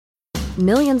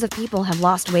Millions of people have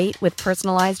lost weight with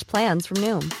personalized plans from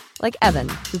Noom. Like Evan,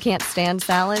 who can't stand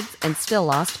salads and still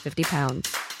lost 50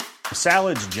 pounds.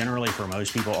 Salads generally for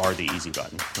most people are the easy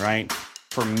button, right?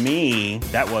 For me,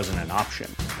 that wasn't an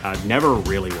option. I never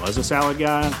really was a salad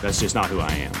guy. That's just not who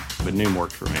I am. But Noom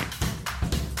worked for me.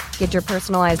 Get your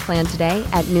personalized plan today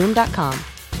at Noom.com.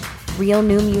 Real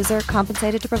Noom user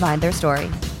compensated to provide their story.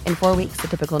 In 4 weeks, the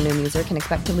typical Noom user can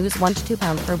expect to lose 1 to 2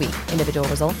 pounds per week. Individual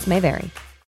results may vary.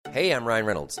 Hey, I'm Ryan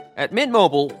Reynolds. At Mint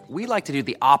Mobile, we like to do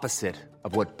the opposite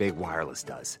of what Big Wireless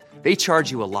does. They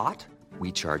charge you a lot,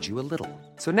 we charge you a little.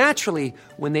 So naturally,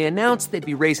 when they announced they'd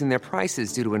be raising their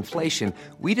prices due to inflation,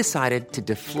 we decided to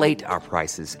deflate our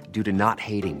prices due to not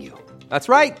hating you. That's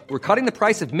right. We're cutting the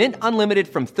price of Mint Unlimited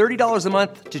from $30 a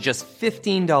month to just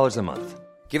 $15 a month.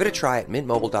 Give it a try at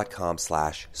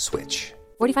mintmobile.com/switch.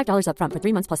 $45 up front for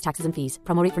 3 months plus taxes and fees.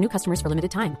 Promo rate for new customers for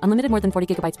limited time. Unlimited more than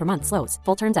 40 gigabytes per month. Slows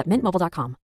full terms at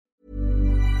mintmobile.com.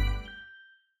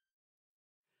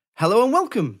 Hello and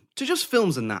welcome to Just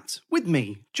Films and That with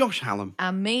me, Josh Hallam.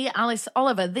 And me, Alice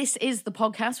Oliver. This is the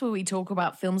podcast where we talk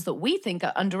about films that we think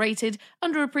are underrated,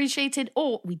 underappreciated,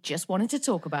 or we just wanted to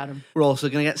talk about them. We're also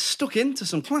going to get stuck into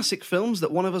some classic films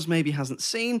that one of us maybe hasn't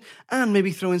seen and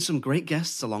maybe throw in some great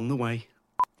guests along the way.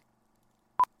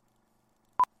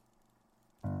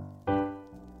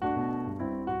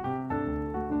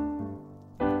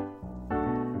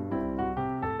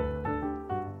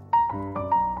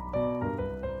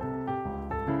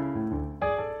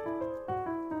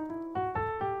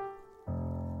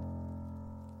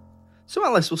 So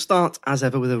Alice, we'll start as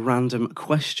ever with a random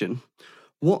question.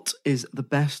 What is the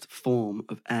best form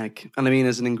of egg? And I mean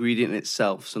as an ingredient in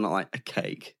itself, so not like a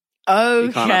cake. Okay.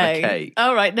 You can't have a cake.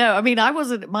 All right. No, I mean,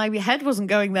 my head wasn't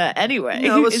going there anyway.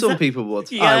 No, but some people would.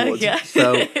 Yeah, I would. yeah.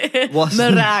 So what's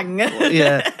meringue?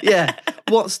 Yeah.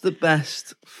 What's the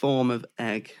best form of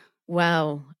egg?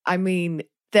 Well, I mean,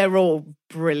 they're all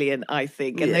brilliant, I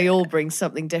think, and they Yeah. all bring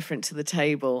something different to the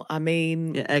table. I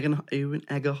mean, Yeah, are you an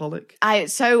eggaholic? I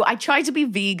try to be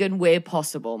vegan where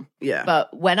possible. Yeah.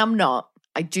 But when I'm not,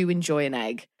 I do enjoy an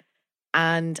egg.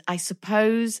 And I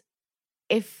suppose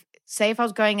if I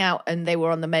was going out and they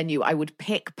were on the menu, I would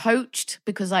pick poached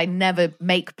because I never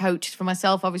make poached for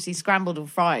myself. Obviously, scrambled or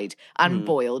fried and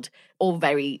boiled, all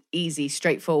very easy,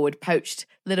 straightforward. Poached,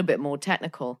 a little bit more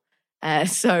technical.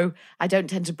 So I don't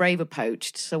tend to brave a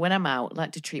poached. So when I'm out, I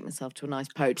like to treat myself to a nice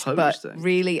poached. But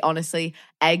really, honestly,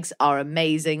 eggs are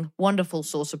amazing, wonderful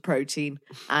source of protein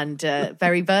and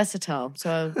very versatile.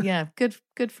 So yeah, good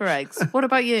for eggs. What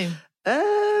about you?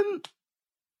 I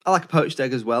like a poached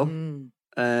egg as well.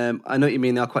 I know what you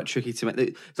mean. They are quite tricky to make.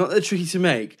 It's not that they're tricky to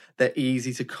make. They're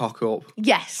easy to cock up.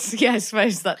 Yes, I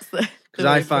suppose that's the... Because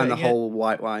I find the whole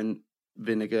white wine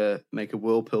vinegar make a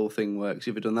whirlpool thing works.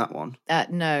 You ever done that one?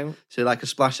 No. So like a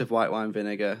splash of white wine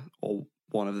vinegar or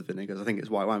one of the vinegars, I think it's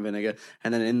white wine vinegar,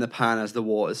 and then in the pan as the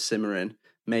water's simmering,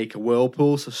 make a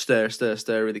whirlpool. So stir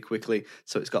really quickly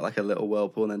so it's got like a little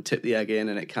whirlpool, and then tip the egg in,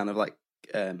 and it kind of like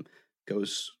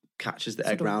catches the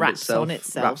egg round itself.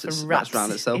 Wraps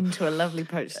around itself into a lovely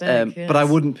poached egg. Yes. But I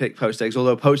wouldn't pick poached eggs,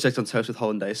 although poached eggs on toast with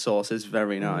hollandaise sauce is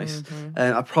very nice.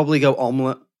 I'd probably go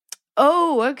omelette.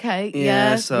 Oh, okay.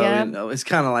 Yeah. You know, it's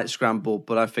kind of like scrambled,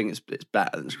 but I think it's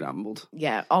better than scrambled.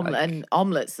 Yeah, omelette and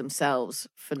omelets themselves,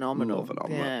 phenomenal. Love an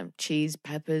omelette. Yeah, cheese,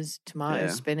 peppers,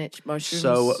 tomatoes, spinach, mushrooms.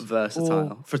 So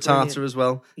versatile. Frittata as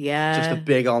well. Yeah. Just a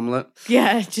big omelette.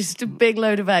 Yeah, just a big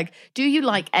load of egg. Do you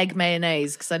like egg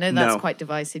mayonnaise? Because I know that's No. quite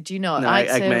divisive. Do you not? No,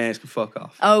 egg mayonnaise can fuck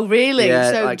off. Oh, really?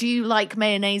 Yeah, so like- do you like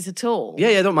mayonnaise at all? Yeah,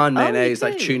 I don't mind Oh, you mayonnaise,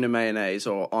 like do? tuna mayonnaise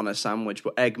or on a sandwich,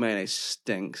 but egg mayonnaise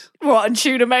stinks. What, and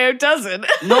tuna mayo doesn't?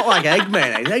 Not like egg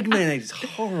mayonnaise. Egg mayonnaise is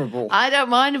horrible. I don't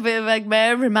mind a bit of egg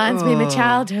mayo. Reminds me of my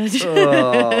childhood.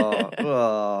 No,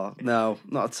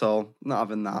 not at all. Not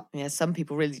having that. Yeah, some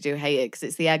people really do hate it because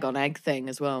it's the egg on egg thing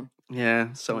as well.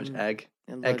 Yeah, so much egg.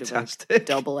 A load of Egg-tastic.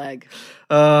 double egg.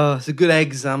 It's a good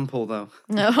example, though.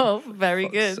 Oh, very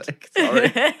good. Fuck's sake,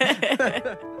 sorry.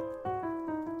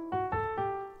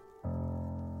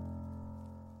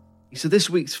 So this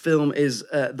week's film is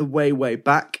The Way, Way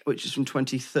Back, which is from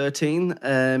 2013.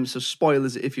 So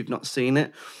spoilers if you've not seen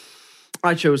it.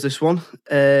 I chose this one.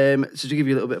 So to give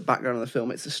you a little bit of background on the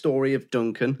film, it's the story of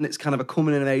Duncan. And it's kind of a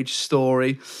coming-of-age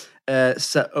story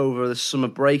set over the summer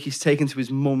break. He's taken to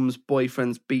his mum's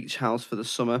boyfriend's beach house for the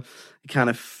summer. He kind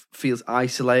of feels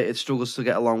isolated, struggles to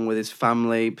get along with his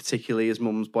family, particularly his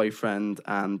mum's boyfriend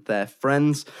and their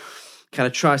friends. Kind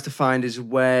of tries to find his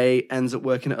way, ends up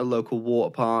working at a local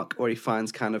water park where he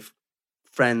finds kind of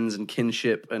friends and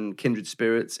kinship and kindred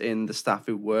spirits in the staff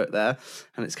who work there.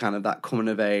 And it's kind of that coming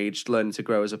of age, learning to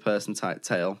grow as a person type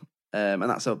tale. And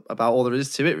that's about all there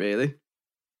is to it, really.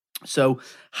 So,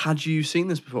 had you seen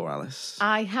this before, Alice?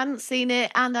 I hadn't seen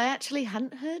it, and I actually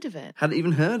hadn't heard of it. Hadn't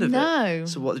even heard of it? No.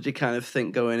 So what did you kind of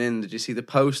think going in? Did you see the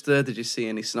poster? Did you see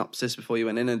any synopsis before you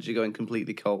went in, or did you go in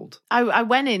completely cold? I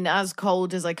went in as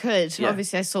cold as I could. Yeah.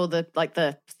 Obviously, I saw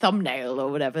the thumbnail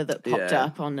or whatever that popped Yeah.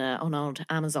 up on old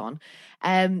Amazon.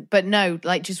 But no,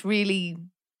 like just really,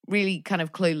 really kind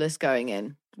of clueless going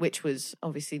in, which was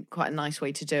obviously quite a nice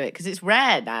way to do it because it's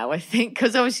rare now, I think,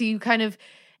 because obviously you kind of,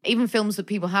 even films that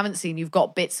people haven't seen, you've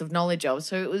got bits of knowledge of.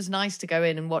 So it was nice to go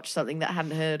in and watch something that I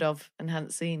hadn't heard of and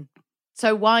hadn't seen.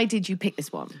 So why did you pick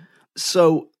this one?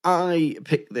 So I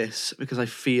picked this because I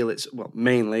feel it's, well,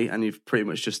 mainly, and you've pretty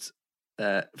much just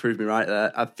proved me right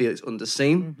there, I feel it's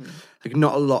underseen. Mm-hmm. Like,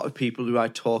 not a lot of people who I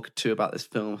talk to about this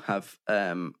film have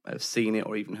seen it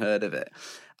or even heard of it.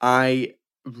 I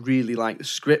really like the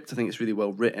script. I think it's really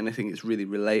well written. I think it's really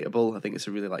relatable. I think it's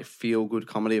a really like feel good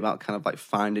comedy about kind of like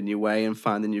finding your way and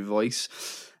finding your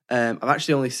voice. I've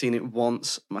actually only seen it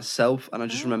once myself, and I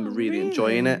just remember really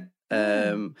enjoying it.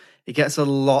 It gets a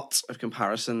lot of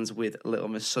comparisons with Little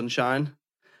Miss Sunshine,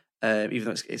 even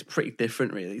though it's pretty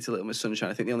different really to Little Miss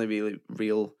Sunshine. I think the only really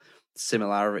real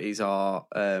similarities are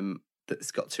that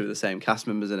it's got two of the same cast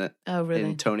members in it. Oh, really?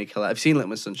 In Toni Collette. Have you seen Little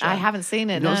Miss Sunshine? I haven't seen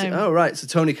it, You've no. not seen- oh, right. So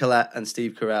Toni Collette and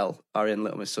Steve Carell are in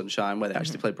Little Miss Sunshine, where they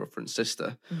actually play brother and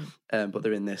sister. But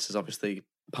they're in this as obviously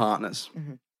partners.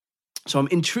 So I'm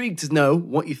intrigued to know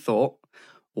what you thought.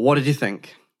 What did you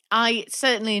think? I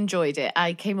certainly enjoyed it.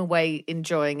 I came away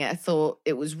enjoying it. I thought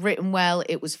it was written well.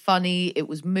 It was funny. It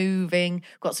was moving.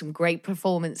 Got some great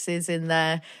performances in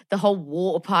there. The whole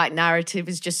water park narrative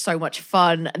is just so much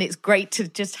fun. And it's great to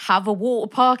just have a water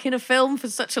park in a film for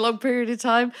such a long period of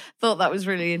time. Thought that was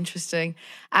really interesting.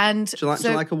 And Do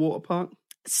you like a water park?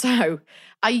 So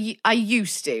I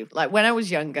used to, like when I was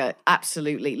younger,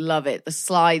 absolutely love it. The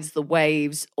slides, the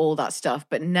waves, all that stuff.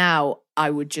 But now I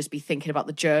would just be thinking about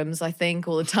the germs, I think,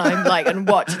 all the time, like, and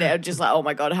watching it. I'm just like, oh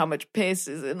my God, how much piss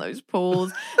is in those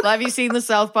pools? Like, have you seen the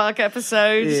South Park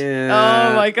episodes?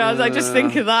 Yeah. Oh my God, I just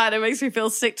think of that and it makes me feel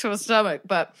sick to my stomach.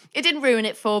 But it didn't ruin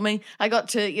it for me. I got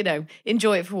to,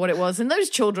 enjoy it for what it was. And those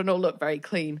children all look very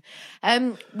clean.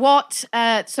 So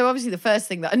obviously the first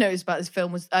thing that I noticed about this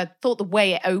film was I thought the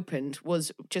way it opened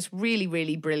was just really,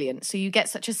 really brilliant. So you get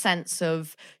such a sense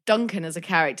of Duncan as a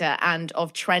character and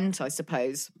of Trent, I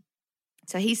suppose.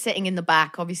 So he's sitting in the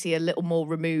back, obviously a little more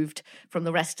removed from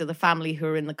the rest of the family who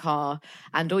are in the car.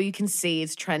 And all you can see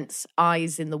is Trent's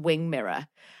eyes in the wing mirror.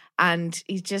 And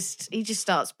he just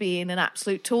starts being an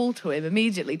absolute tool to him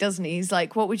immediately, doesn't he? He's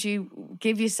like, what would you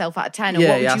give yourself out of 10? Or Yeah,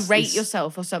 what would you rate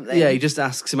yourself or something? Yeah, he just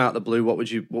asks him out of the blue, what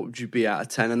would you be out of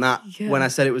 10? And that, when I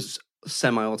said it was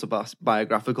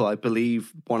semi-autobiographical, I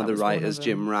believe one of the writers,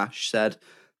 Jim Rash, said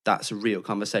that's a real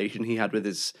conversation he had with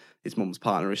his mum's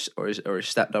partner or his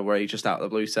stepdad, where he just out of the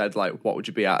blue said, like, what would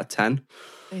you be out of 10?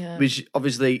 Yeah. Which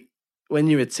obviously, when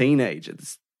you're a teenager,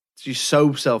 you're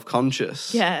so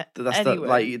self-conscious. Yeah,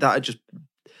 that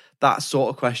sort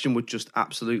of question would just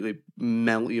absolutely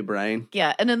melt your brain.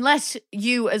 Yeah, and unless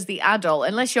you as the adult,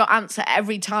 unless your answer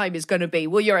every time is going to be,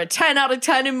 well, you're a 10 out of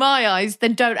 10 in my eyes,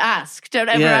 then don't ask. Don't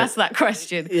ever ask that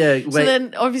question. Yeah. So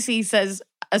then obviously he says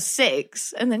a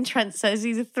 6, and then Trent says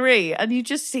he's a 3, and you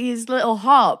just see his little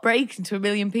heart break into a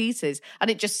million pieces, and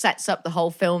it just sets up the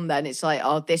whole film then. It's like,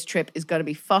 oh, this trip is going to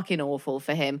be fucking awful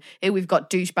for him. Here we've got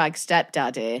douchebag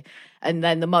stepdad here, and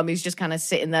then the mum who's just kind of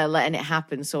sitting there letting it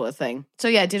happen sort of thing. So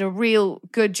yeah, did a real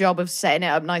good job of setting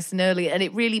it up nice and early, and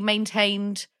it really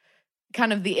maintained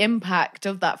kind of the impact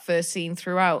of that first scene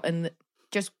throughout, and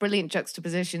just brilliant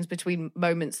juxtapositions between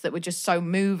moments that were just so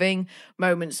moving,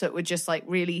 moments that were just like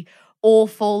really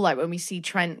awful, like when we see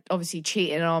Trent obviously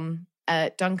cheating on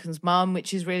Duncan's mum,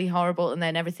 which is really horrible, and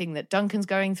then everything that Duncan's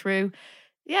going through.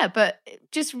 Yeah, but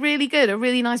just really good, a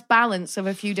really nice balance of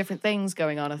a few different things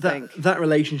going on, I think. That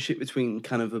relationship between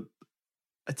kind of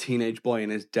a teenage boy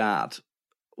and his dad,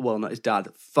 well, not his dad,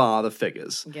 father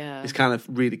figures, is kind of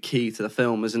really key to the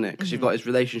film, isn't it? Because you've got his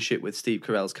relationship with Steve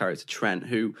Carell's character Trent,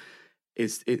 who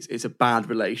it's a bad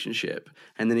relationship,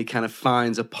 and then he kind of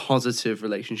finds a positive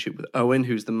relationship with Owen,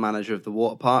 who's the manager of the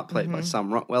water park, played by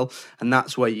Sam Rockwell, and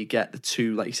that's where you get the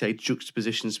two, like you say,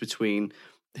 juxtapositions between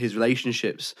his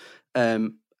relationships,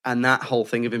 and that whole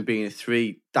thing of him being a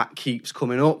 3, that keeps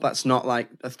coming up. That's not like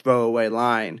a throwaway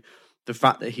line. The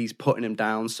fact that he's putting him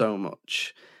down so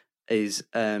much is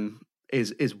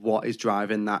what is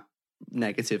driving that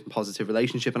negative and positive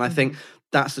relationship, and I think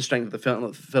that's the strength of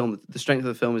the film. The strength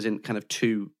of the film is in kind of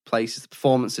two places: the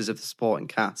performances of the supporting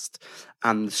cast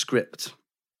and the script.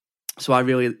 So I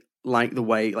really like the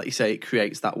way, like you say, it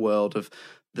creates that world of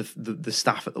the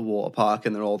staff at the water park,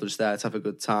 and they're all just there to have a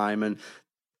good time, and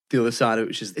the other side of it,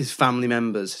 which is his family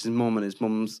members, his mum and his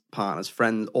mum's partners,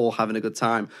 friends, all having a good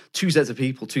time. Two sets of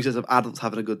people, two sets of adults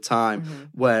having a good time,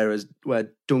 where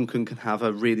Duncan can have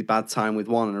a really bad time with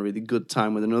one and a really good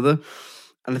time with another.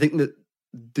 And I think that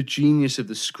the genius of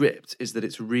the script is that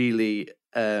it's really,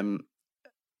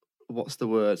 what's the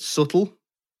word? Subtle.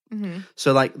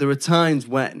 So, like, there are times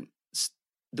when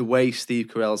the way Steve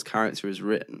Carell's character is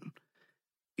written,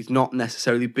 he's not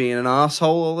necessarily being an arsehole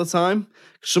all the time.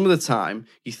 Some of the time,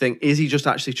 you think, is he just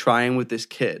actually trying with this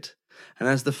kid? And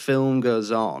as the film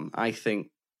goes on, I think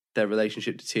their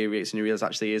relationship deteriorates and you realise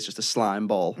actually he is just a slime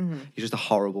ball. He's just a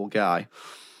horrible guy.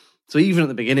 So even at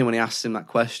the beginning when he asks him that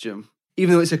question,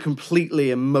 even though it's a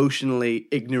completely emotionally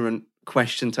ignorant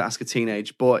question to ask a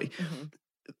teenage boy,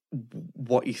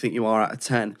 what you think you are out of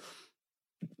 10,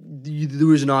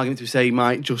 there is an argument to say he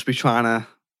might just be trying to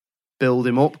build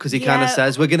him up, because he kind of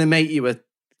says, we're going to make you a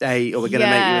 8 or we're going to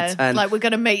make you a 10. Like, we're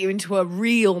going to make you into a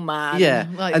real man. Yeah,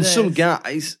 like and this. some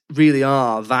guys really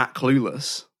are that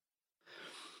clueless.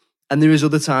 And there is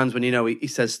other times when, you know, he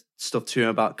says stuff to him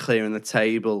about clearing the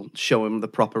table, show him the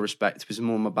proper respect of his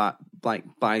mum about, like,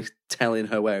 by telling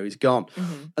her where he's gone.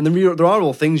 And there are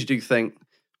all things you do think,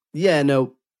 yeah,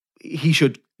 no, he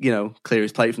should, you know, clear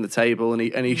his plate from the table and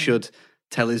he should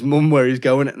tell his mum where he's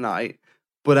going at night.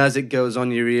 But as it goes on,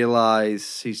 you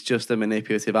realise he's just a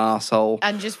manipulative arsehole.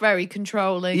 And just very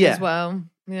controlling as well.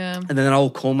 Yeah. And then it all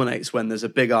culminates when there's a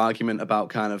big argument about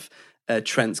kind of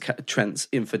Trent's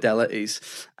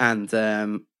infidelities.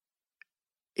 And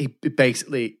he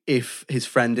basically, if his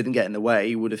friend didn't get in the way,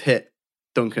 he would have hit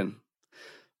Duncan.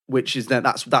 Which is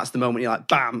that's the moment you're like,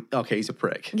 bam, okay, he's a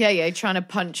prick. Yeah, trying to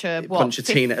punch a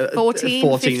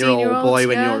 14-year-old boy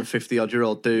when you're a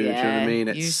 50-odd-year-old dude. Yeah, do you know what I mean?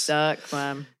 You suck,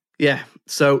 man. Yeah,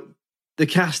 so the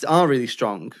cast are really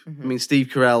strong. I mean, Steve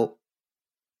Carell,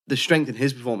 the strength in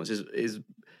his performance is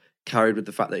carried with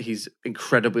the fact that he's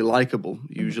incredibly likable,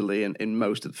 usually, in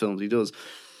most of the films he does.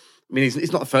 I mean,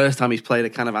 it's not the first time he's played a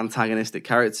kind of antagonistic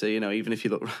character, you know, even if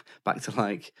you look back to,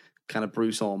 like, kind of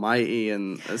Bruce Almighty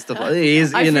and stuff like that. He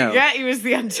is, I forget he was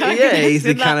the antagonist. Yeah, he's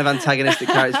the kind of antagonistic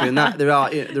character in that. There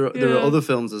are other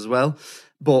films as well,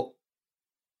 but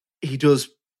he does.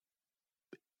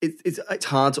 It's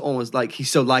hard to almost, like, he's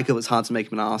so likable, it's hard to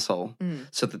make him an arsehole.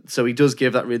 So he does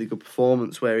give that really good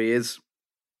performance where he is,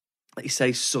 like you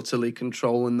say, subtly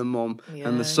controlling the mum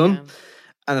and the son. Yeah.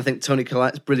 And I think Toni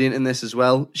Collette's brilliant in this as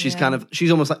well. She's she's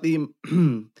almost like the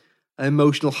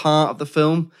emotional heart of the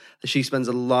film. She spends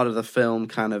a lot of the film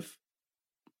kind of,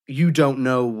 you don't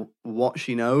know what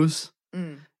she knows.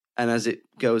 And as it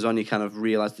goes on, you kind of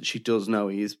realise that she does know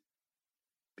he's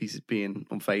being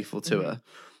unfaithful to her.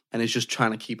 And is just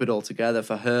trying to keep it all together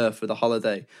for her, for the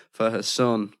holiday, for her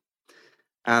son.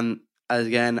 And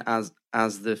again, as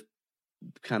the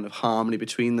kind of harmony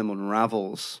between them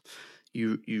unravels,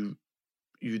 you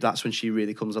that's when she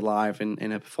really comes alive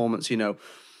in her performance. You know,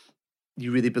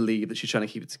 you really believe that she's trying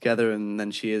to keep it together, and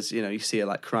then she is. You know, you see her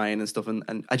like crying and stuff.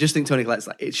 And I just think Toni Collette's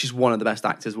she's one of the best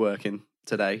actors working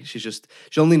today. She's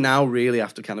only now really,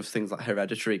 after kind of things like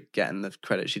Hereditary, getting the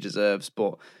credit she deserves,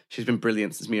 but she's been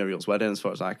brilliant since Muriel's Wedding as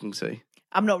far as I can see.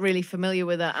 I'm not really familiar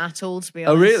with her at all, to be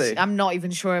honest. Oh, really? I'm not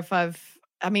even sure if I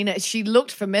mean, she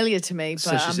looked familiar to me, but...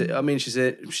 So she's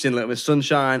in Little Miss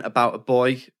Sunshine, About a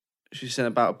Boy. She's in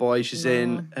About a Boy. She's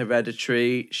in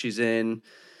Hereditary. She's in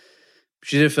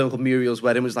a film called Muriel's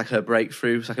Wedding, which was like her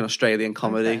breakthrough. It's like an Australian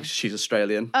comedy. Okay. She's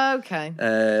Australian. Okay.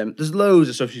 There's loads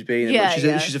of stuff she's been in.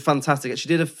 Yeah, she's a fantastic... She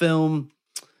did a film...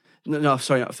 No,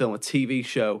 sorry, not a film. A TV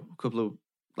show. A couple of...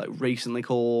 recently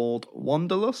called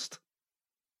Wanderlust.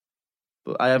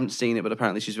 But I haven't seen it, but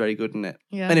apparently she's very good in it.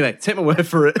 Yeah. Anyway, take my word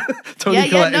for it. Toni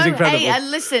Collette is incredible. Hey,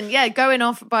 and listen, going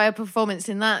off by a performance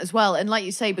in that as well. And like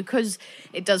you say, because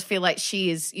it does feel like she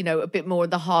is, you know, a bit more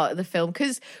at the heart of the film.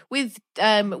 Because with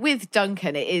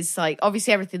Duncan, it is like,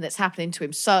 obviously everything that's happening to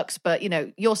him sucks, but, you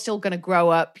know, you're still going to grow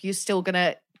up. You're still going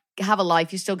to have a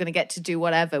life. You're still going to get to do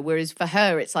whatever. Whereas for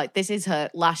her, it's like, this is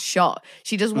her last shot.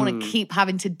 She doesn't want to keep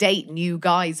having to date new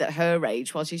guys at her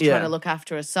age while she's trying to look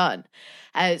after her son.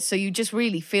 So you just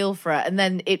really feel for her. And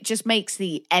then it just makes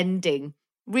the ending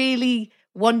really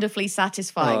wonderfully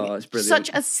satisfying. Oh, it's brilliant. Such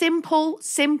a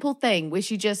simple thing where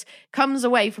she just comes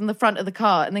away from the front of the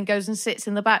car and then goes and sits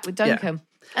in the back with Duncan.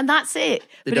 Yeah. And that's it.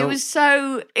 But that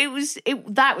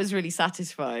was really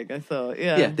satisfying, I thought.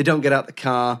 Yeah, they don't get out the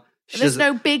car. There's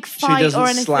no big fight or anything. She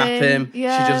doesn't slap him.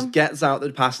 Yeah. She just gets out the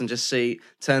passenger seat,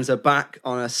 turns her back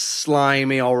on a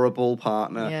slimy, horrible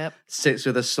partner, sits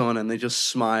with her son, and they just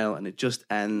smile, and it just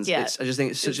ends. Yeah. I just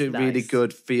think it's such a really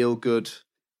good, feel-good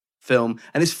film,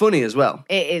 and it's funny as well.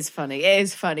 It is funny. It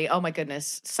is funny. Oh my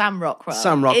goodness. Sam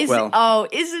Rockwell.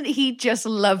 Isn't he just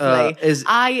lovely?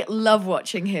 I love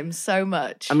watching him so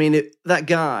much. I mean, that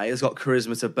guy has got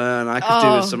charisma to burn. I could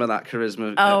do with some of that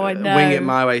charisma. I know. Wing it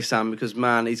my way, Sam, because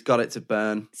man, he's got it to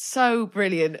burn. So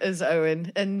brilliant as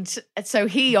Owen. And so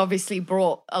he obviously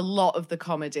brought a lot of the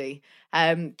comedy.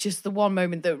 Just the one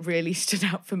moment that really stood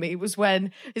out for me was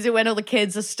when all the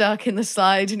kids are stuck in the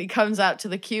slide and he comes out to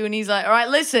the queue and he's like, all right,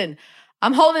 listen,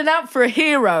 I'm holding out for a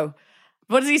hero.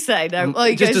 What does he say? No,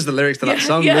 he just does the lyrics to that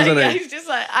song, doesn't he? He's just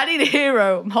like, I need a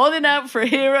hero. I'm holding out for a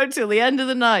hero till the end of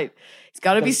the night. It's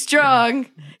got to be strong.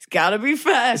 It's got to be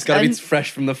fast. It's got to be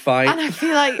fresh from the fight. And I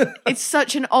feel like it's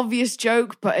such an obvious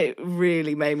joke, but it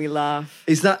really made me laugh.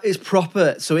 It's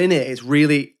proper. So in it,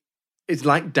 it's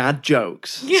like dad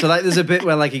jokes. Yeah. So like there's a bit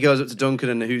where like he goes up to Duncan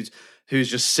and who's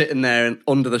just sitting there and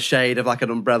under the shade of like an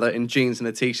umbrella in jeans and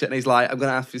a t-shirt, and he's like, I'm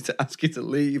going to ask you to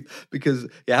leave because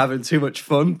you're having too much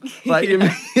fun. Like,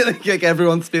 like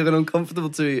everyone's feeling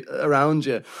uncomfortable around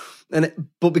you.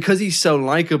 But because he's so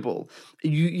likable,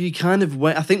 you kind of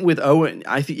wait. I think with Owen,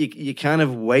 I think you kind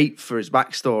of wait for his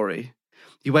backstory.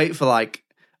 You wait for like,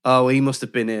 oh, he must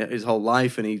have been here his whole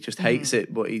life and he just hates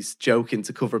it, but he's joking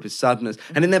to cover up his sadness.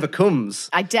 And it never comes.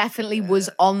 I definitely was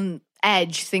on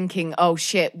edge thinking, oh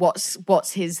shit,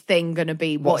 what's his thing going to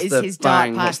be? What is his dark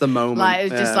past? What's the moment? Like,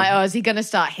 it was just like, oh, is he going to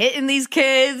start hitting these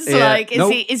kids? Yeah. Like,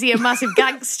 is he a massive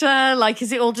gangster? Like,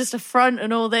 is it all just a front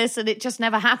and all this? And it just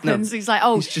never happens. No. He's like,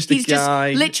 oh, he's just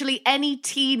literally any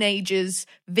teenager's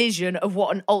vision of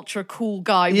what an ultra cool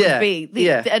guy would be.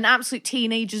 An absolute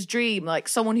teenager's dream. Like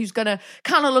someone who's going to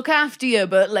kind of look after you,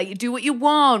 but let you do what you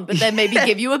want, but then maybe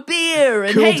give you a beer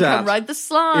and cool come ride the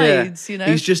slides, you know?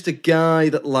 He's just a guy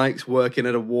that likes working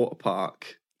at a water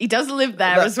park. He does live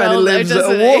there as well. And he lives at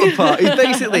a water park.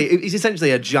 He's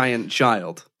essentially a giant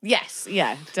child. Yes,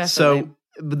 yeah, definitely. So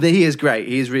he is great.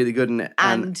 He is really good in it.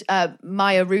 And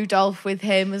Maya Rudolph with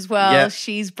him as well. Yeah.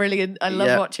 She's brilliant. I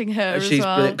love watching her as well. She's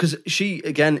brilliant because she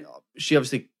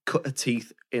obviously cut her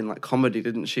teeth in like comedy,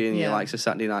 didn't she? And he likes a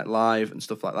Saturday Night Live and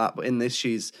stuff like that. But in this,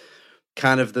 she's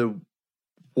kind of the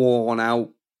worn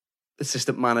out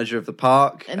assistant manager of the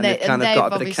park, and they've kind of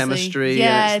got a bit of chemistry.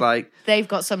 Yeah, and it's like they've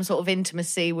got some sort of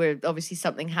intimacy where obviously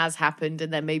something has happened,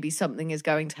 and then maybe something is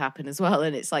going to happen as well.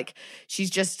 And it's like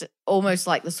she's just almost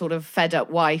like the sort of fed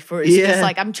up wife, or it's just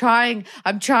like I'm trying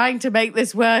to make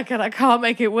this work, and I can't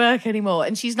make it work anymore.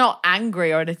 And she's not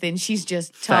angry or anything; she's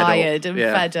just tired and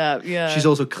fed up. Yeah, she's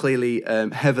also clearly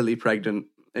heavily pregnant.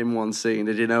 In one scene,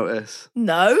 did you notice?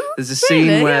 No. There's a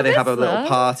scene where they have a little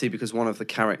party because one of the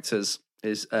characters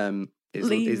is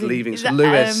leaving. So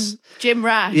Lewis, Jim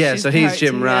Rash. Yeah, so he's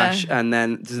Jim Rash, and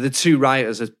then the two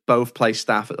writers both play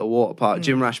staff at the water park.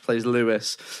 Jim Rash plays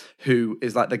Lewis, who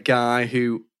is like the guy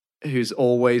who's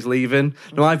always leaving.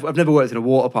 No, I've never worked in a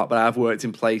water park, but I've worked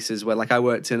in places where, like, I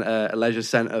worked in a leisure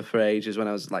centre for ages when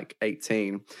I was like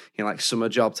 18, like summer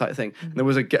job type thing. And there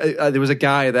was a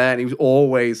guy there, and he was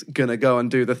always gonna go and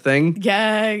do the thing.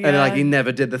 Yeah. And like he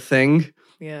never did the thing.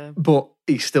 Yeah. But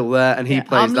he's still there, and he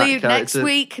plays that character.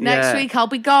 Next week I'll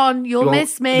be gone. You'll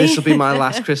miss me. This will be my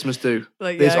last Christmas do.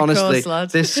 Honestly,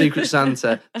 this Secret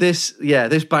Santa, this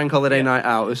bank holiday night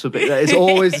out. This will be. It's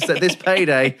always this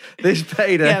payday.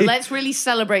 Yeah, let's really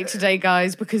celebrate today,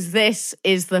 guys, because this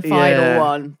is the final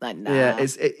one. Like, nah. Yeah,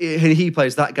 he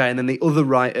plays that guy, and then the other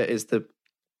writer is the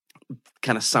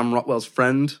kind of Sam Rockwell's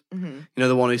friend. Mm-hmm. You know,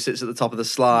 the one who sits at the top of the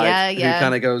slide, who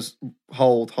kind of goes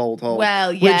hold.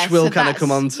 Well, yes, which we'll kind of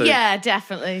come on to. Yeah,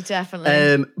 definitely.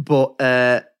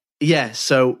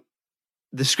 So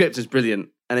the script is brilliant,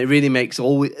 and it really makes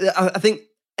I think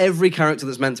every character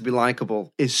that's meant to be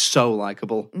likable is so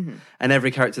likable, and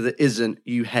every character that isn't,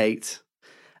 you hate.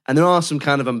 And there are some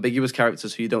kind of ambiguous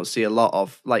characters who you don't see a lot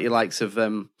of, like your likes of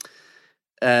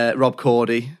Rob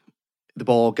Cordy, the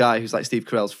bald guy who's like Steve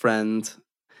Carell's friend.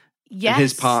 Yes. And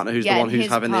his partner, who's the one who's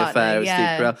having the affair with Steve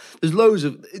Carell. There's loads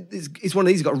of... It's one of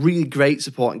these, he's got a really great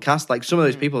supporting cast. Like, some of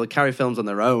those people that carry films on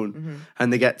their own,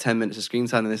 and they get 10 minutes of screen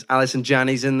time in this. Alison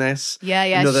Janney's in this.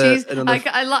 Yeah.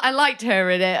 I liked her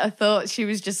in it. I thought she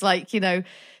was just like,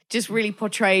 just really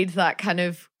portrayed that kind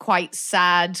of quite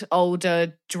sad,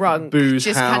 older drunk, booze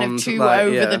just hound, kind of too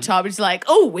over the top. It's like,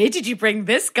 oh, where did you bring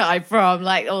this guy from?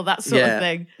 Like, all that sort of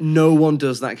thing. No one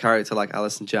does that character like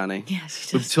Alison Janney. Yeah,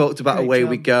 she does. We've talked about Away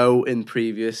We Go in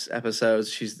previous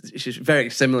episodes. She's very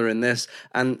similar in this,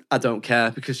 and I don't care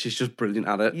because she's just brilliant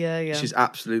at it. Yeah. She's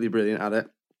absolutely brilliant at it.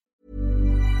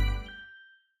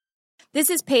 This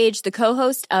is Paige, the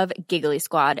co-host of Giggly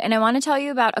Squad, and I want to tell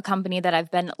you about a company that I've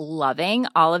been loving,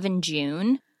 Olive &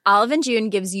 June. Olive & June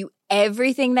gives you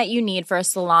everything that you need for a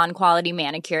salon quality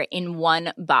manicure in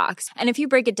one box. And if you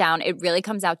break it down, it really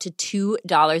comes out to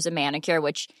 $2 a manicure,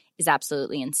 which is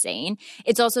absolutely insane.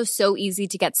 It's also so easy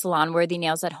to get salon-worthy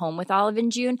nails at home with Olive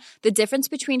 & June. The difference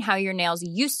between how your nails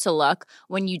used to look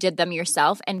when you did them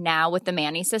yourself and now with the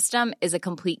Mani system is a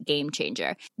complete game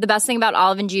changer. The best thing about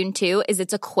Olive & June, too, is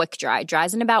it's a quick dry.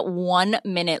 Dries in about 1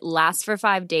 minute, lasts for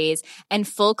 5 days, and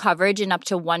full coverage in up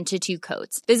to 1 to 2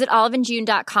 coats. Visit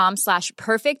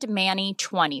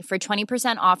oliveandjune.com/perfectmani20 for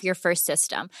 20% off your first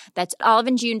system. That's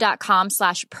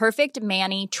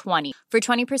oliveandjune.com/perfectmani20 for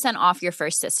 20% off your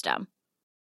first system.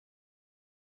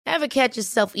 Ever catch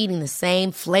yourself eating the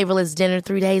same flavorless dinner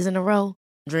 3 days in a row?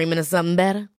 Dreaming of something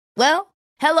better? Well,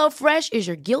 HelloFresh is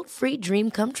your guilt-free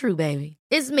dream come true, baby.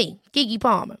 It's me, Keke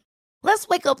Palmer. Let's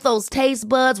wake up those taste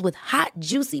buds with hot,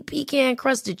 juicy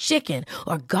pecan-crusted chicken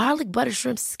or garlic butter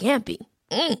shrimp scampi.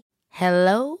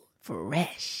 Hello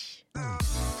Fresh.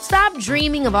 Stop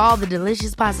dreaming of all the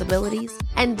delicious possibilities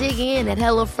and dig in at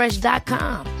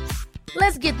HelloFresh.com.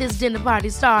 Let's get this dinner party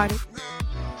started.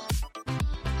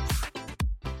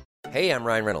 Hey, I'm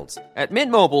Ryan Reynolds. At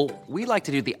Mint Mobile, we like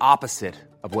to do the opposite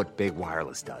of what Big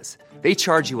Wireless does. They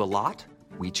charge you a lot,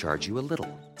 we charge you a little.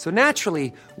 So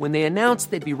naturally, when they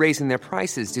announced they'd be raising their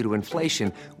prices due to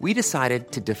inflation, we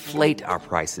decided to deflate our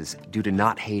prices due to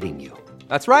not hating you.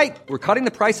 That's right. We're cutting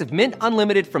the price of Mint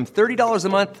Unlimited from $30 a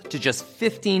month to just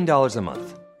 $15 a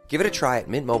month. Give it a try at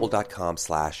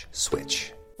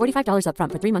mintmobile.com/switch. $45 up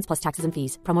front for 3 months plus taxes and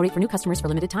fees. Promo rate for new customers for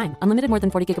limited time. Unlimited more than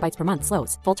 40 gigabytes per month.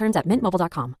 Slows full terms at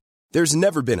mintmobile.com. There's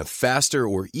never been a faster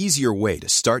or easier way to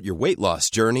start your weight loss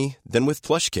journey than with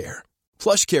PlushCare.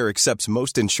 PlushCare accepts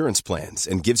most insurance plans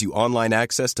and gives you online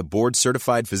access to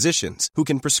board-certified physicians who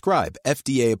can prescribe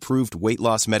FDA-approved weight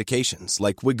loss medications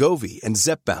like Wegovy and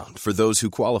Zepbound for those who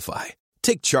qualify.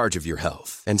 Take charge of your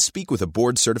health and speak with a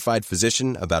board-certified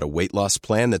physician about a weight loss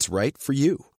plan that's right for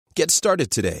you. Get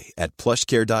started today at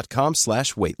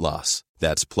plushcare.com/weight loss.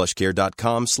 That's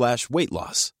plushcare.com/weight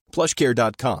loss.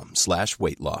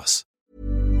 plushcare.com/weight loss.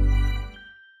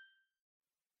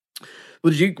 What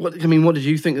did you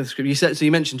think of the script?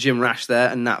 You mentioned Jim Rash there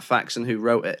and Nat Faxon, who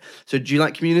wrote it. So do you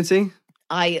like Community?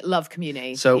 I love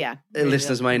Community. So yeah, really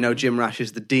listeners may know Jim Rash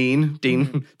is the Dean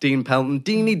Pelton,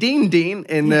 Dean in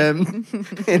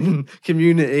in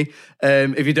Community.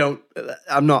 If you don't,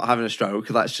 I'm not having a stroke.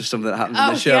 That's just something that happens in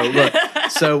the show. Yeah.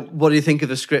 So what do you think of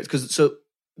the script? Because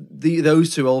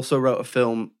those two also wrote a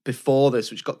film before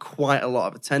this, which got quite a lot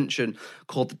of attention,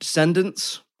 called The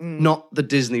Descendants, not the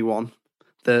Disney one.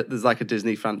 There's like a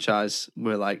Disney franchise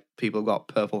where like people got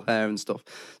purple hair and stuff.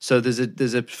 So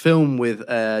there's a film with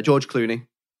George Clooney.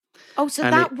 Oh, so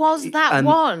that was that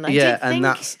one.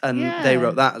 They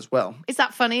wrote that as well. Is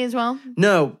that funny as well?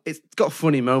 No, it's got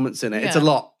funny moments in it. Yeah. It's a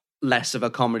lot less of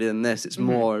a comedy than this. It's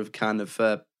more of kind of.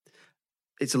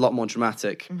 It's a lot more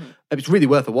dramatic. It's really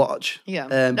worth a watch. Yeah,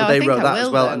 but they wrote that as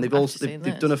well, and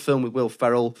they've done a film with Will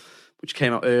Ferrell, which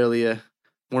came out earlier.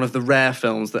 One of the rare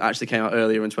films that actually came out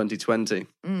earlier in 2020.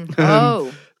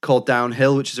 Called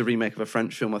Downhill, which is a remake of a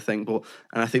French film, I think. And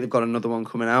I think they've got another one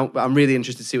coming out. But I'm really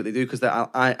interested to see what they do because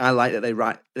I like that they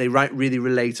write really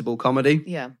relatable comedy.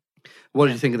 Yeah. What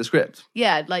did you think of the script?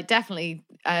 Yeah, like definitely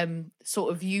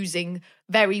sort of using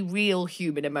very real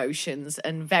human emotions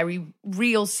and very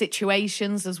real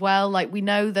situations as well. Like we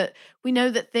know that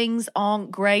things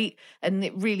aren't great, and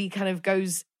it really kind of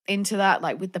goes into that,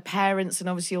 like with the parents and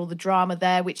obviously all the drama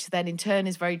there, which then in turn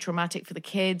is very traumatic for the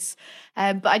kids.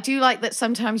 But I do like that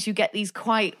sometimes you get these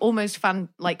quite almost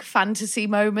fantasy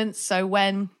moments. So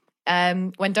when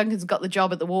Duncan's got the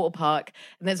job at the water park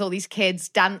and there's all these kids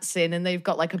dancing and they've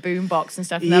got like a boombox and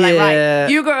stuff, and they're like, right,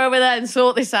 you go over there and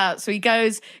sort this out. So he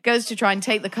goes to try and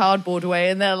take the cardboard away,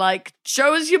 and they're like,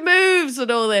 show us your moves and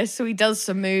all this. So he does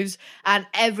some moves and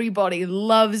everybody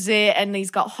loves it, and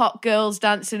he's got hot girls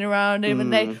dancing around him,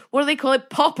 and they, what do they call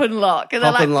it? Pop and lock. And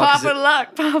they're like, pop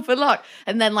and lock.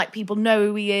 And then like people know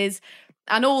who he is,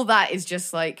 and all that is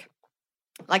just like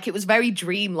it was very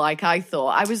dream-like, I thought.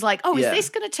 I was like, is this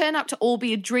going to turn out to all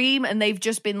be a dream? And they've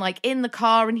just been like in the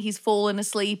car and he's fallen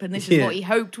asleep and this is what he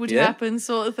hoped would happen,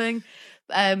 sort of thing.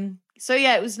 So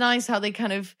yeah, it was nice how they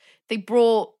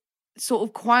brought sort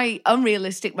of quite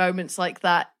unrealistic moments like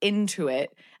that into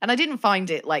it. And I didn't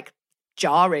find it like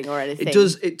jarring or anything.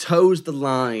 It toes the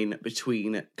line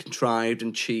between contrived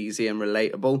and cheesy and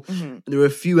relatable. There are a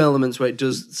few elements where it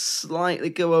does slightly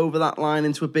go over that line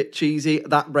into a bit cheesy.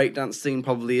 That breakdance scene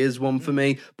probably is one for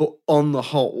me, but on the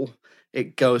whole,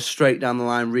 it goes straight down the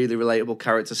line, really relatable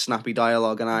character, snappy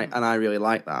dialogue, and I really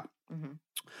like that.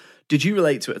 Did you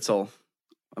relate to it at all?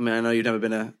 I mean, I know you've never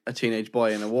been a teenage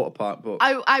boy in a water park, but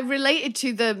I related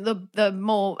to the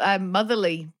more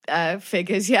motherly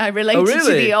figures. Yeah, I related to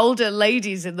really? the older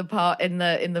ladies in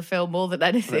the film more than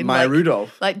anything. Like Maya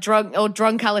Rudolph, like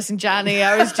drunk Alice and Janney.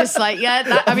 I was just like, yeah,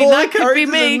 that could be characters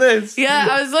me. in this. Yeah,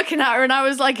 I was looking at her and I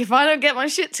was like, if I don't get my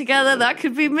shit together, that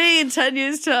could be me in 10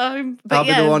 years' time. But I'll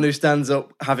be the one who stands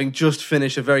up having just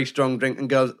finished a very strong drink and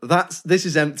goes, this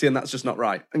is empty and that's just not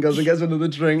right, and goes and gets another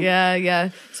drink. Yeah.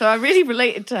 So I really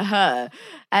related to her.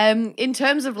 In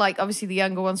terms of like, obviously the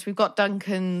younger ones, we've got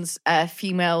Duncan's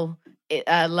female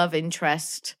love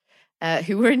interest,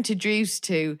 who we're introduced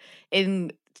to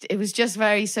it was just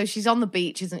very, so she's on the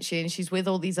beach, isn't she? And she's with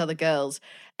all these other girls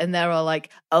and they're all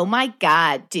like, oh my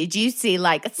God, did you see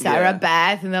like Sarah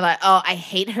Beth? And they're like, oh, I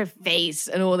hate her face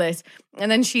and all this.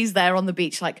 And then she's there on the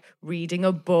beach, like reading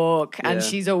a book and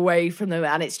she's away from them.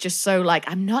 And it's just so like,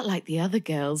 I'm not like the other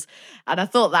girls. And I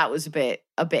thought that was a bit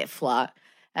flat.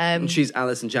 And she's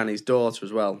Alice and Janney's daughter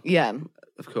as well. Yeah.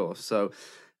 Of course. So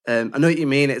I know what you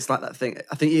mean. It's like that thing.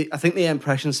 I think the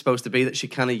impression's supposed to be that she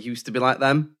kind of used to be like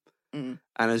them and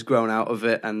has grown out of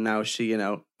it. And now she,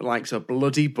 likes a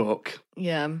bloody book.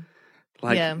 Yeah.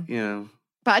 But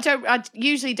I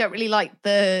usually don't really like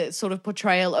the sort of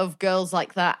portrayal of girls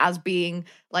like that as being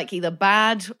like either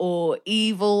bad or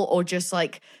evil or just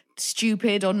like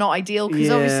stupid or not ideal, because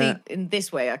obviously in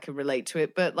this way I can relate to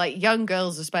it, but like young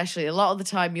girls especially, a lot of the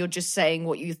time you're just saying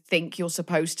what you think you're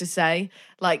supposed to say.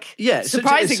 Like,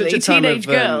 surprisingly, teenage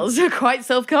girls are quite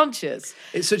self-conscious.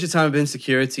 It's such a time of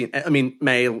insecurity. I mean,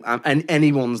 male and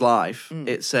anyone's life.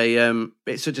 It's such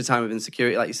a time of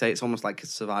insecurity. Like you say, it's almost like a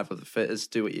survival of the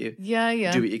fittest. Do what you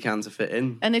do what you can to fit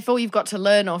in. And if all you've got to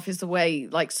learn off is the way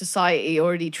like society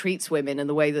already treats women and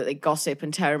the way that they gossip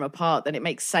and tear them apart, then it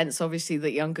makes sense, obviously,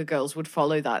 that younger girls would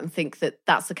follow that and think that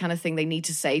that's the kind of thing they need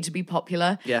to say to be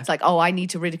popular. Yeah. It's like, oh, I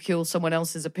need to ridicule someone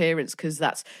else's appearance because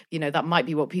that's, that might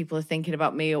be what people are thinking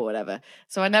about me or whatever.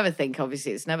 So I never think,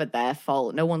 obviously, it's never their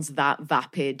fault. No one's that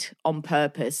vapid on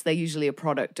purpose. They're usually a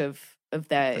product of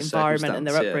their environment and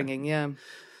their upbringing. Yeah.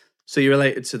 So you're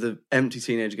related to the empty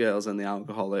teenage girls and the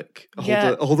alcoholic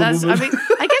older woman.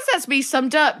 I guess that's me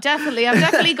summed up. Definitely. I've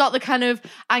definitely got the kind of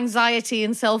anxiety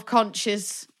and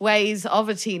self-conscious ways of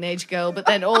a teenage girl, but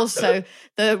then also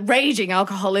the raging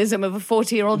alcoholism of a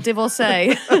 40-year-old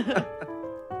divorcee.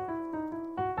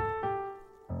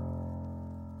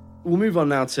 We'll move on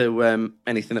now to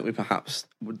anything that we perhaps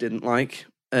didn't like.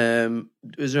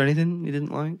 Was there anything you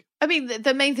didn't like? I mean,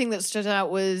 the main thing that stood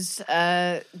out was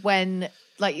when,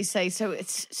 like you say, so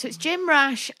it's Jim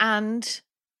Rash and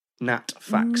Nat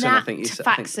Faxon, I think you said.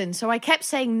 Faxon. So I kept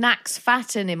saying Nax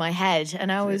Fatten in my head,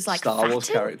 and I was like, Star Wars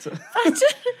character.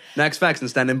 Nax Faxon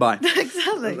standing by.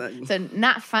 Exactly. So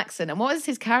Nat Faxon, and what is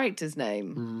his character's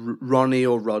name? Ronnie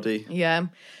or Roddy. Yeah.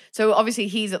 So obviously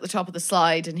he's at the top of the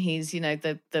slide, and he's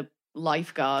the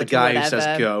lifeguard, the guy who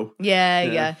says go.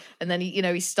 Yeah. And then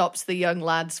he stops the young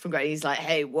lads from going. He's like,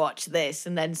 hey, watch this.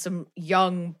 And then some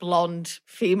young blonde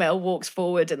female walks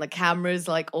forward and the camera's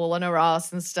like all on her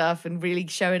ass and stuff and really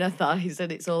showing her thighs,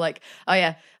 and it's all like, oh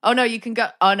yeah, oh no, you can go,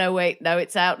 oh no, wait, no,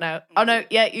 it's out now, oh no,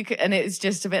 yeah, you can. And it's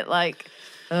just a bit like,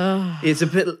 it's a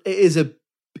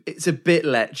bit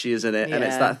lechy, isn't it? Yeah. And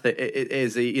it's that thing. It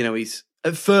is, he's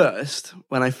at first,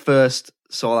 when I first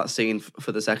saw that scene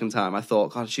for the second time, I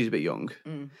thought, God, she's a bit young.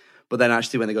 But then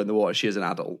actually when they go in the water, she is an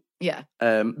adult. Yeah.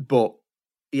 But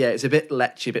yeah, it's a bit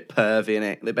lechy, a bit pervy in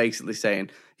it.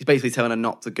 He's basically telling her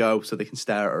not to go so they can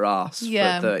stare at her ass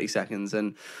for 30 seconds.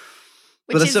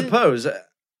 But I suppose,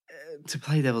 to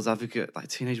play devil's advocate, like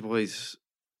teenage boys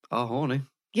are horny.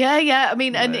 Yeah. I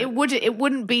mean, and it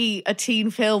wouldn't be a teen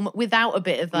film without a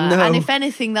bit of that. No. And if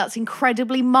anything, that's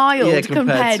incredibly mild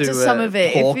compared to some of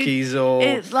it. Porky's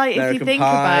if you think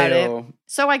about it.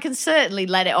 So I can certainly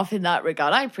let it off in that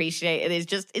regard. I appreciate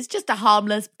it. It's just a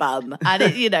harmless bum,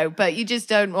 and but you just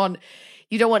don't want.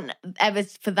 You don't want ever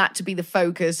for that to be the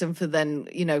focus, and for then,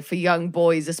 for young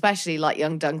boys, especially like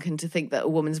young Duncan, to think that a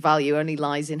woman's value only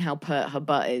lies in how pert her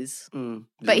butt is.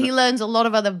 But he learns a lot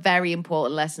of other very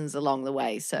important lessons along the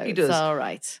way, so it's all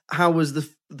right. How was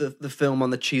the film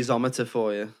on the cheeseometer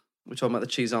for you? We're talking about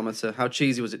the cheeseometer. How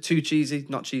cheesy was it? Too cheesy?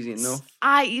 Not cheesy enough?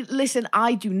 I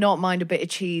do not mind a bit of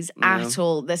cheese at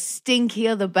all. The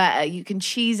stinkier, the better. You can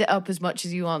cheese it up as much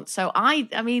as you want. So I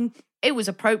mean, it was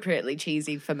appropriately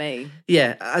cheesy for me.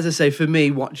 Yeah, as I say, for me,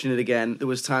 watching it again, there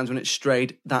was times when it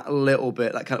strayed that little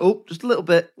bit, that kind of, just a little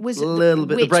bit. The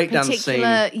breakdance scene.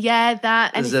 Yeah,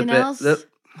 that. Anything else?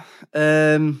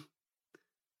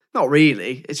 Not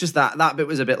really. It's just that bit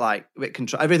was a bit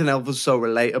control. Everything else was so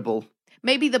relatable.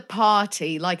 maybe the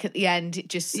party, like at the end, it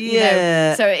just,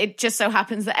 Yeah. so it just so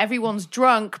happens that everyone's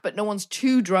drunk, but no one's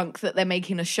too drunk that they're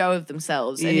making a show of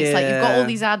themselves. And it's like, you've got all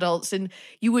these adults, and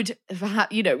you would,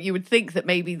 you would think that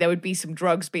maybe there would be some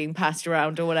drugs being passed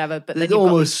around or whatever, but then There'd you've got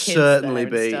almost these kids certainly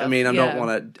there and be. stuff. I mean, I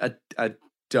Yeah.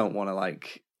 don't want to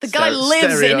like. The guy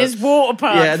lives in his water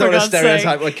park. Yeah, I don't want to for God's sake.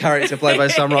 stereotype a character played by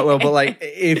Sam Rockwell, but like,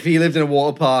 if he lived in a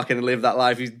water park and lived that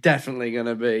life, he's definitely going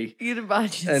to be You'd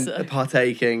imagine so.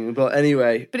 partaking. But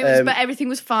anyway, But it was, but everything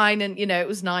was fine, and it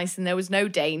was nice, and there was no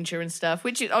danger and stuff,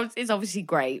 which is obviously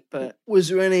great. But was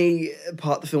there any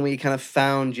part of the film where you kind of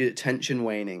found your tension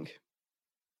waning?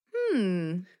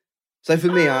 So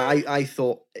for me, I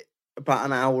thought about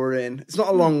an hour in. It's not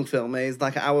a long film, it's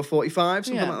like an hour 45,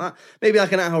 something like that. Maybe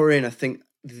like an hour in, I think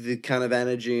the kind of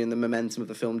energy and the momentum of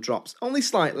the film drops only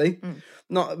slightly.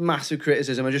 Not massive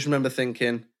criticism. I just remember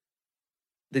thinking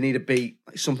they need a beat.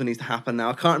 Like something needs to happen now.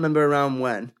 I can't remember around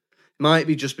when. It might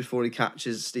be just before he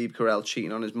catches Steve Carell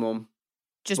cheating on his mum.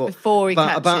 Just before he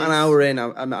catches... About an hour in,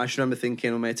 I should remember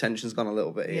thinking, my attention's gone a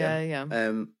little bit here. Yeah.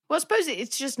 Well, I suppose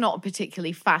it's just not a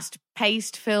particularly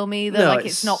fast-paced film either. No, like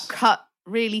it's not cut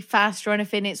really fast or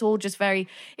anything. It's all just very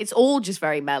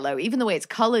mellow. Even the way it's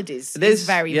coloured is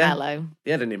very mellow.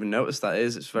 Yeah, I didn't even notice that.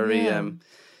 It's very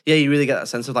you really get that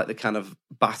sense of like the kind of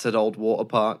battered old water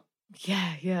park.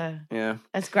 Yeah. Yeah.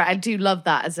 That's great. I do love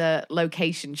that as a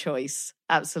location choice.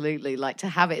 Absolutely. Like to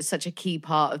have it as such a key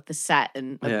part of the set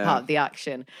and part of the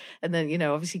action. And then,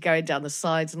 obviously going down the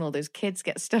slides and all those kids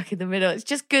get stuck in the middle. It's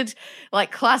just good,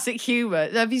 like classic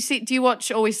humour. Do you watch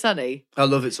Always Sunny? I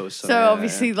love It's Always Sunny. So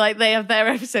obviously like they have their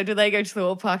episode where they go to the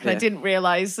water park, and I didn't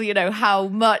realise, how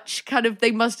much kind of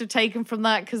they must have taken from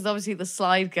that, because obviously the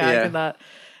slide gag and that.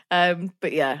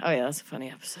 But that's a funny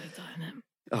episode though, isn't it?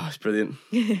 Oh, it's brilliant.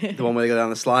 The one where they go down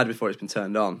the slide before it's been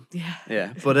turned on.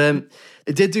 Yeah. But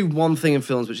it did do one thing in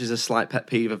films, which is a slight pet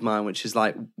peeve of mine, which is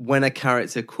like when a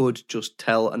character could just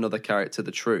tell another character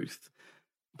the truth,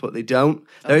 but they don't.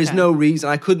 There is no reason.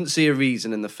 I couldn't see a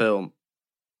reason in the film.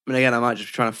 I mean, again, I might just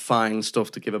be trying to find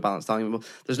stuff to give a balanced argument, but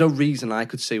there's no reason I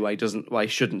could see why he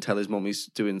shouldn't tell his mum he's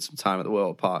doing some time at the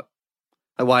water park.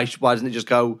 Like why doesn't he just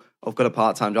go, I've got a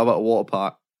part-time job at a water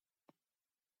park?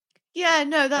 Yeah,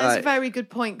 no, that's a very good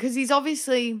point, because he's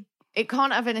obviously, it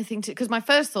can't have anything to, because my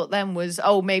first thought then was,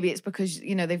 maybe it's because,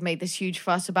 they've made this huge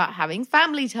fuss about having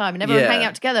family time and everyone hang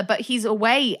out together, but he's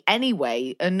away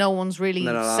anyway and no one's really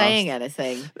saying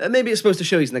anything. Maybe it's supposed to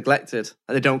show he's neglected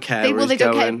and they don't care they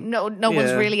don't care. No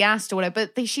one's really asked or whatever,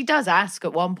 but she does ask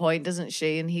at one point, doesn't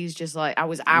she? And he's just like, I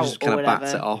was out, just or kind whatever. of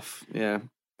bats it off, yeah.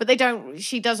 But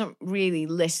she doesn't really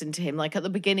listen to him. Like at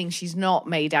the beginning, she's not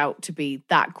made out to be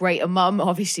that great a mum.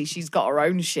 Obviously, she's got her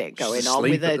own shit going on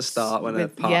with at the start when her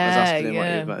partner's asking him what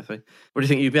he was about. What do you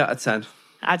think you'd be out of 10?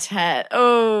 At 10?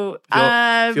 Oh,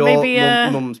 if your maybe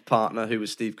mum's partner, who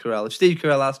was Steve Carell. If Steve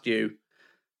Carell asked you.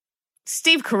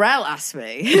 Steve Carell asked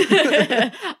me.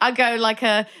 I'd go like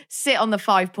a sit on the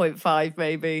 5.5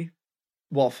 maybe.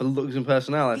 What, for looks and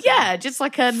personality? Yeah, just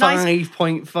like a nice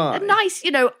 5.5. A nice,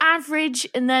 average,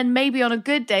 and then maybe on a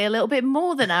good day a little bit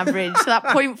more than average, so that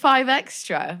 0.5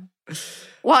 extra.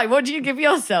 Why? What do you give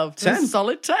yourself? 10. A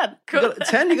solid 10. Cool.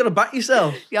 10, you got to back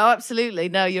yourself. Yeah, absolutely.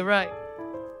 No, you're right.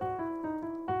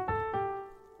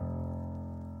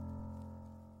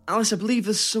 Alice, I believe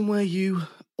there's somewhere you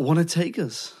want to take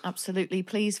us. Absolutely.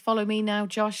 Please follow me now,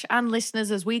 Josh, and listeners,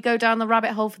 as we go down the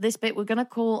rabbit hole for this bit. We're going to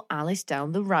call Alice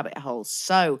down the rabbit hole.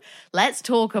 So let's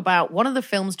talk about one of the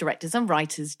film's directors and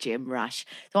writers, Jim Rash.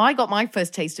 So I got my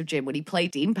first taste of Jim when he played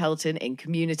Dean Pelton in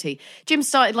Community. Jim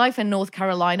started life in North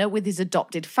Carolina with his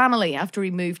adopted family. After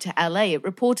he moved to LA, it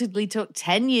reportedly took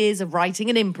 10 years of writing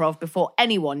and improv before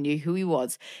anyone knew who he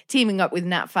was. Teaming up with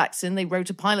Nat Faxon, they wrote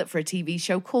a pilot for a TV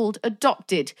show called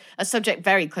Adopted, a subject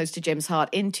very close to Jim's heart.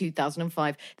 In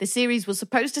 2005. The series was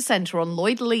supposed to centre on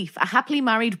Lloyd Leaf, a happily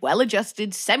married,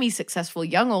 well-adjusted, semi-successful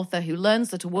young author who learns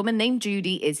that a woman named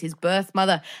Judy is his birth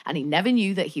mother, and he never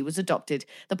knew that he was adopted.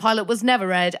 The pilot was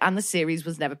never aired, and the series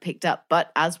was never picked up, but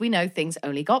as we know, things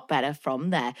only got better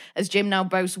from there, as Jim now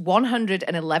boasts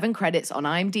 111 credits on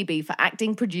IMDb for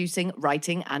acting, producing,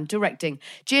 writing, and directing.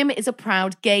 Jim is a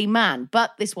proud gay man,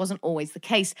 but this wasn't always the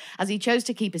case, as he chose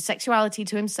to keep his sexuality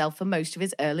to himself for most of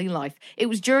his early life. It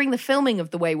was during the filming of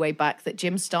The Way Back that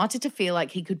Jim started to feel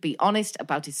like he could be honest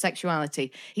about his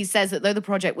sexuality. He says that though the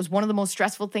project was one of the more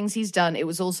stressful things he's done, it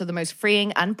was also the most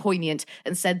freeing and poignant,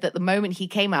 and said that the moment he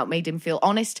came out made him feel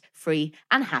honest, free,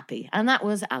 and happy. And that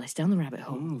was Alice Down the Rabbit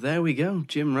Hole. Oh, there we go.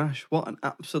 Jim Rash. What an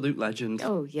absolute legend.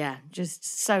 Oh, yeah. Just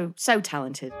so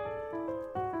talented.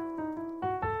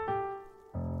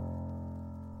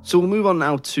 So we'll move on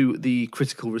now to the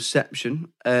critical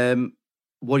reception.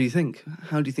 What do you think?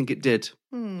 How do you think it did?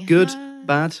 Good?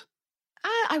 Bad?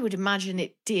 I would imagine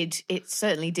it did. It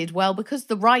certainly did well because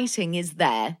the writing is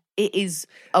there. It is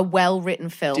a well-written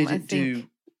film. Did it do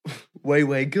way,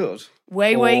 way good?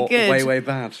 Way, way good. Way, way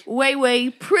bad? Way, way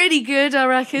pretty good, I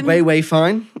reckon. Way, way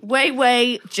fine? Way,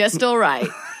 way just all right.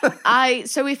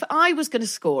 So if I was going to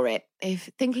score it, if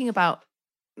thinking about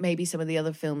maybe some of the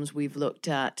other films we've looked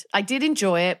at, I did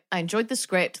enjoy it. I enjoyed the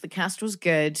script. The cast was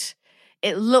good.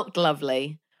 It looked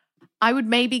lovely. I would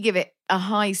maybe give it a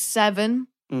high 7.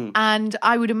 And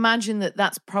I would imagine that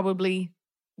that's probably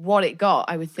what it got,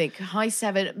 I would think. A high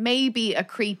 7, maybe a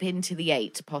creep into the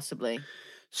 8, possibly.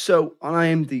 So on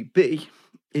IMDb,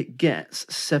 it gets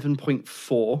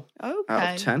 7.4 out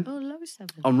of 10. Oh, low 7.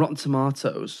 On Rotten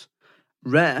Tomatoes,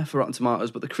 rare for Rotten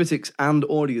Tomatoes, but the critics and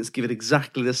audience give it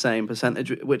exactly the same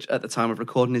percentage, which at the time of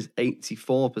recording is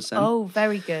 84%. Oh,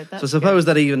 very good. So I suppose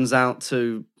that evens out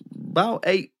to about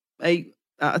 8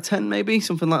 out of 10, maybe,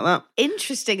 something like that.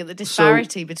 Interesting at the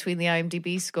disparity between the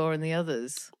IMDb score and the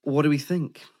others. What do we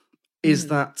think? Is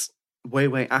that way,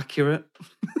 way accurate?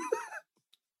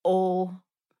 Or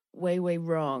way, way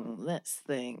wrong? Let's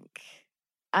think.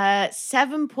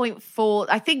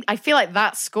 7.4. I feel like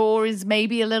that score is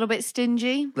maybe a little bit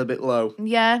stingy. A little bit low.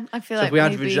 Yeah, I feel So like if we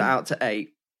average it out to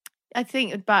 8. I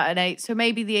think about an 8. So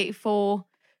maybe the 84.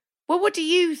 Well, what do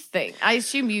you think? I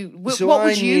assume you. What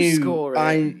would you score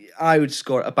it? I would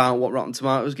score it about what Rotten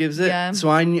Tomatoes gives it. Yeah. So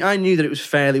I knew that it was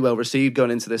fairly well received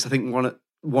going into this. I think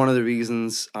one of the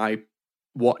reasons I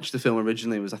watched the film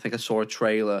originally was I think I saw a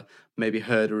trailer, maybe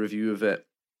heard a review of it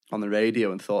on the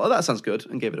radio and thought, oh, that sounds good,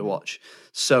 and gave it a watch.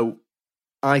 So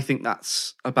I think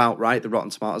that's about right, the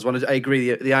Rotten Tomatoes one. I agree,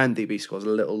 the IMDb score is a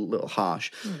little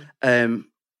harsh.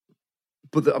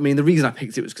 But the reason I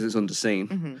picked it was because it's underseen.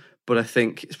 Mm-hmm. But I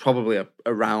think it's probably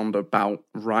around about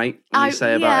right. When you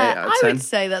say about 8 out of 10. I would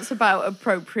say that's about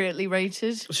appropriately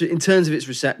rated. So in terms of its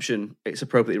reception, it's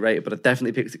appropriately rated, but I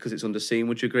definitely picked it because it's underseen.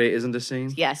 Would you agree it is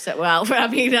underseen? Yes, well,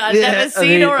 I've never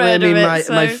seen or heard of it.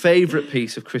 My favourite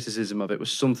piece of criticism of it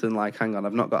was something like, hang on,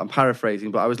 I'm paraphrasing,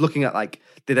 but I was looking at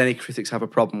did any critics have a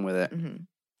problem with it?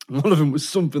 Mm-hmm. One of them was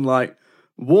something like,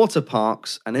 water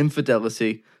parks and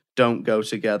infidelity don't go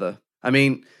together.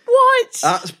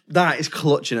 What? That is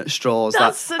clutching at straws.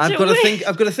 I've got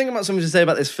to think about something to say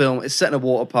about this film. It's set in a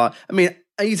water park.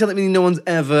 Are you telling me no one's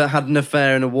ever had an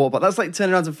affair in a water park? That's like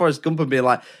turning around to Forrest Gump and being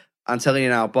like, I'm telling you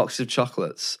now, boxes of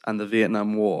chocolates and the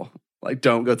Vietnam War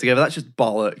don't go together. That's just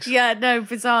bollocks. Yeah, no,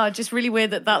 bizarre. Just really weird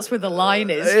that's where the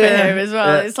line is for him as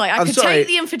well. Yeah. It's like, I can take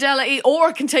the infidelity or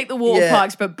I can take the water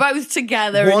parks, but both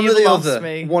together and you've lost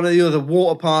me. One or the other,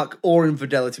 water park or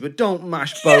infidelity, but don't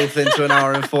mash both into an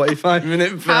hour and 45-minute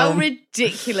film. How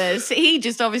ridiculous. He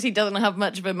just obviously doesn't have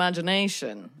much of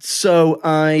imagination. So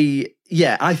I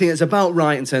think it's about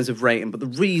right in terms of rating, but the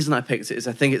reason I picked it is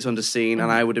I think it's underseen, and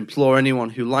I would implore anyone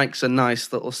who likes a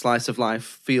nice little slice of life,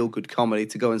 feel-good comedy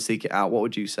to go and seek it out. What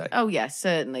would you say? Oh, yes,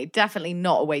 certainly. Definitely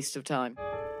not a waste of time.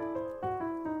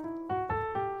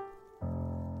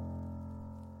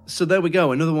 So there we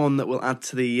go, another one that will add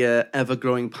to the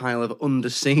ever-growing pile of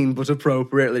underseen but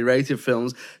appropriately rated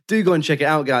films. Do go and check it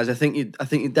out, guys. I think you'd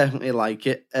definitely like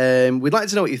it. We'd like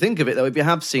to know what you think of it, though. If you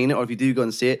have seen it or if you do go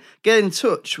and see it, get in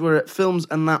touch. We're at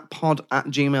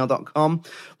filmsandthatpod@gmail.com.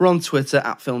 We're on Twitter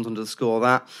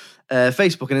 @films_that.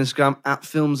 Facebook and Instagram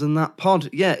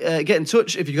 @filmsandthatpod. Get in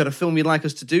touch. If you've got a film you'd like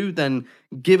us to do, then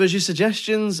give us your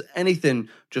suggestions, anything.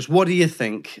 Just what do you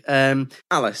think?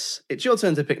 Alice, it's your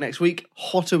turn to pick next week.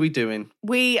 What are we doing?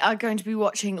 We are going to be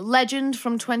watching Legend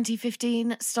from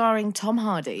 2015, starring Tom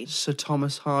Hardy. Sir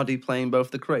Thomas Hardy playing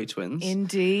both the Cray twins.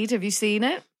 Indeed. Have you seen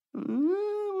it?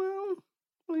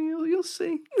 You'll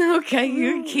see. Okay,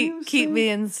 you keep me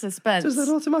in suspense. Does that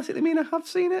automatically mean I have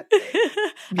seen it?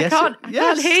 Yes, I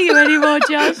can't hear you anymore,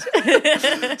 Josh.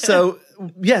 So,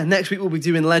 next week we'll be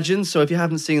doing Legends. So if you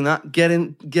haven't seen that, get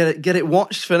it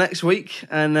watched for next week,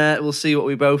 and we'll see what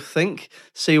we both think.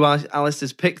 See why Alice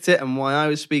has picked it and why I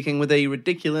was speaking with a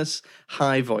ridiculous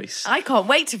high voice. I can't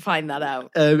wait to find that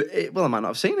out. I might not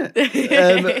have seen it.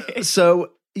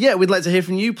 We'd like to hear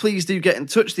from you. Please do get in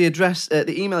touch. The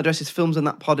email address is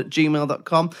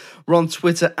filmsandthatpod@gmail.com. We're on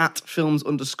Twitter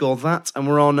 @films_that, and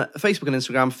we're on Facebook and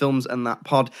Instagram, Films and That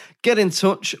Pod. Get in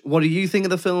touch. What do you think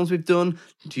of the films we've done?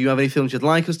 Do you have any films you'd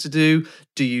like us to do?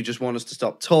 Do you just want us to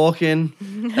stop talking?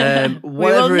 Whatever we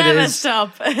will never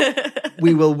stop.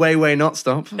 We will way not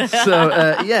stop.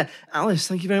 So, Alice,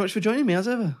 thank you very much for joining me, as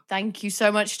ever. Thank you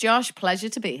so much, Josh. Pleasure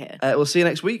to be here. We'll see you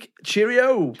next week.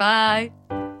 Cheerio. Bye.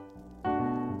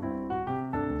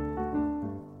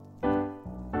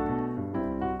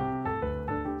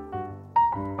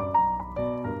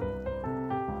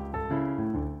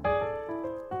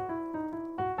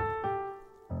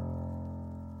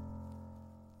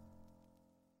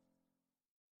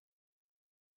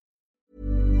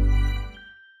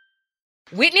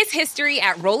 Witness history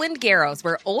at Roland Garros,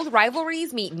 where old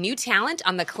rivalries meet new talent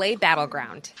on the clay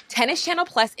battleground. Tennis Channel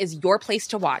Plus is your place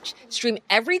to watch. Stream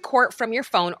every court from your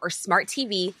phone or smart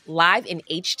TV live in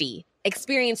HD.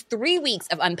 Experience 3 weeks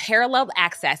of unparalleled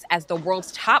access as the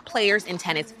world's top players in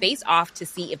tennis face off to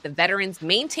see if the veterans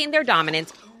maintain their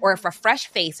dominance or if a fresh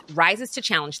face rises to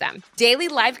challenge them. Daily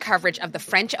live coverage of the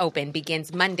French Open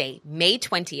begins Monday, May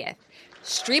 20th.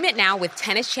 Stream it now with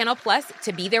Tennis Channel Plus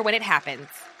to be there when it happens.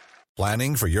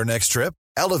 Planning for your next trip?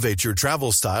 Elevate your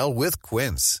travel style with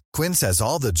Quince. Quince has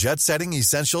all the jet-setting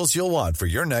essentials you'll want for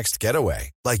your next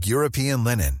getaway, like European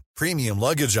linen, premium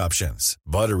luggage options,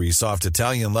 buttery soft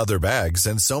Italian leather bags,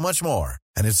 and so much more.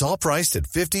 And it's all priced at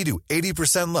 50 to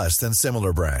 80% less than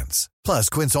similar brands. Plus,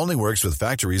 Quince only works with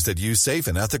factories that use safe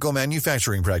and ethical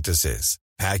manufacturing practices.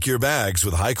 Pack your bags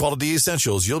with high-quality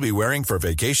essentials you'll be wearing for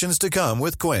vacations to come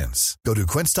with Quince. Go to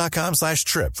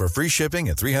quince.com/trip for free shipping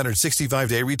and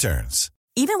 365-day returns.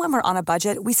 Even when we're on a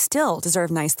budget, we still deserve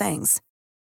nice things.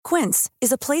 Quince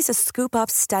is a place to scoop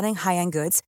up stunning high-end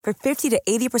goods for 50 to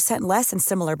 80% less than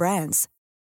similar brands.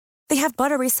 They have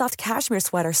buttery soft cashmere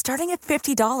sweaters starting at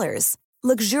 $50,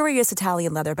 luxurious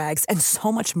Italian leather bags, and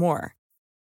so much more.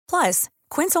 Plus,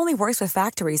 Quince only works with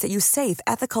factories that use safe,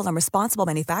 ethical, and responsible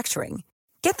manufacturing.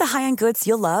 Get the high-end goods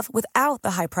you'll love without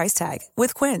the high price tag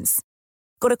with Quince.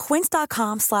 Go to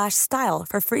quince.com/style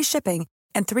for free shipping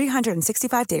and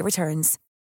 365-day returns.